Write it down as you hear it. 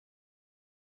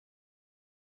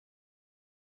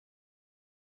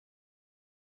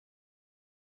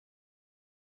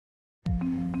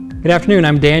Good afternoon,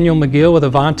 I'm Daniel McGill with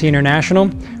Avanti International.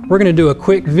 We're going to do a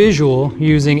quick visual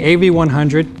using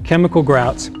AV100 chemical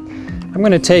grouts. I'm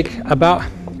going to take about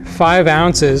 5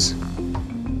 ounces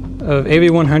of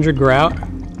AV100 grout.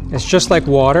 It's just like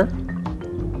water.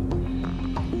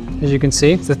 As you can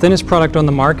see, it's the thinnest product on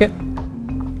the market.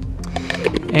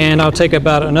 And I'll take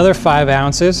about another 5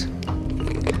 ounces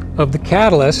of the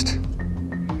catalyst,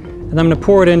 and I'm going to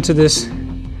pour it into this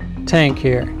tank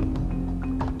here.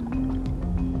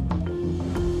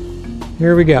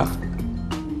 Here we go.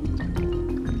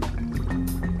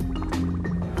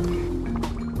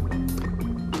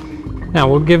 Now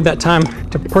we'll give that time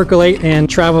to percolate and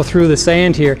travel through the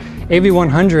sand here.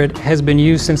 AV100 has been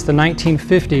used since the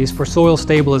 1950s for soil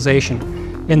stabilization.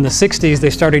 In the 60s they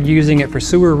started using it for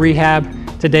sewer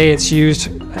rehab. Today it's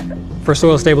used for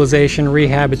soil stabilization,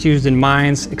 rehab. It's used in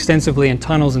mines, extensively in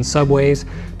tunnels and subways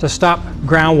to stop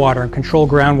groundwater and control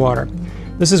groundwater.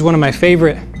 This is one of my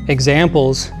favorite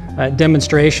examples,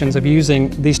 demonstrations of using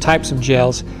these types of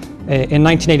gels. In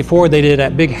 1984 they did a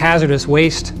big hazardous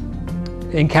waste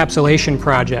encapsulation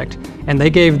project, and they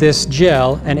gave this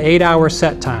gel an 8-hour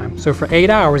set time. So for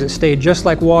 8 hours it stayed just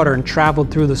like water and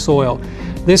traveled through the soil.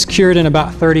 This cured in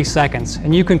about 30 seconds,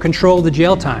 and you can control the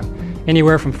gel time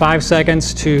anywhere from 5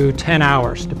 seconds to 10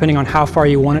 hours, depending on how far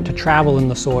you want it to travel in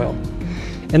the soil.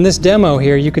 In this demo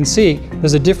here, you can see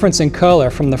there's a difference in color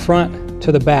from the front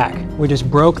to the back. We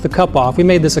just broke the cup off. We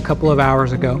made this a couple of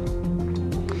hours ago.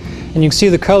 And you can see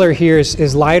the color here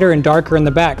is lighter and darker in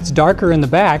the back. It's darker in the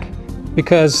back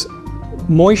because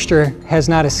moisture has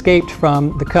not escaped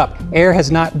from the cup. Air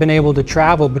has not been able to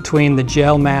travel between the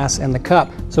gel mass and the cup,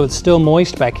 so it's still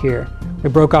moist back here. We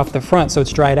broke off the front, so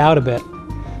it's dried out a bit.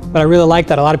 But I really like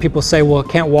that. A lot of people say, well,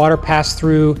 can't water pass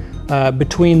through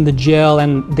between the gel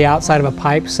and the outside of a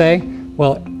pipe, say?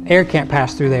 Well, air can't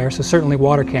pass through there, so certainly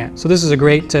water can't. So this is a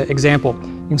great example.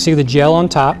 You can see the gel on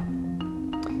top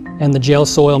and the gel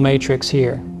soil matrix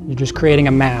here. You're just creating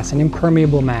a mass, an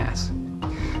impermeable mass.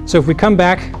 So if we come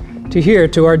back to here,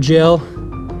 to our gel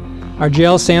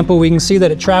sample, we can see that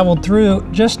it traveled through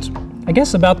just, I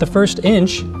guess, about the first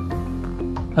inch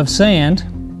of sand.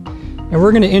 And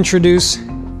we're going to introduce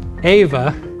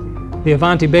Ava, the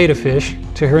Avanti betta fish,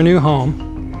 to her new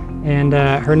home and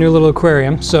her new little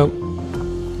aquarium. So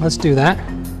let's do that.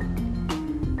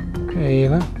 Okay,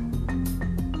 Ava.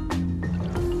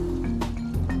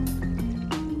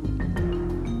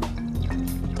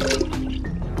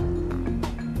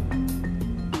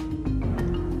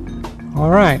 All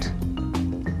right.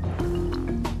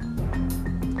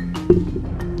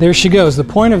 There she goes. The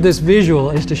point of this visual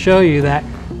is to show you that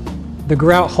the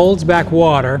grout holds back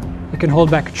water. It can hold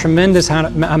back a tremendous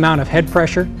amount of head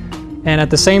pressure, and at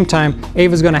the same time,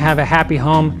 Ava's going to have a happy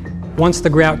home. Once the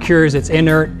grout cures, it's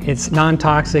inert, it's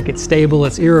non-toxic, it's stable,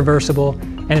 it's irreversible,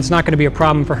 and it's not going to be a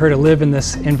problem for her to live in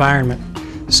this environment.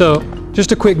 So,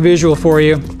 just a quick visual for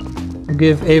you. We'll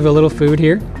give Ava a little food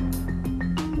here.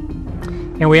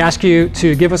 And we ask you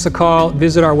to give us a call,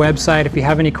 visit our website. If you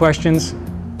have any questions,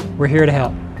 we're here to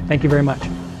help. Thank you very much.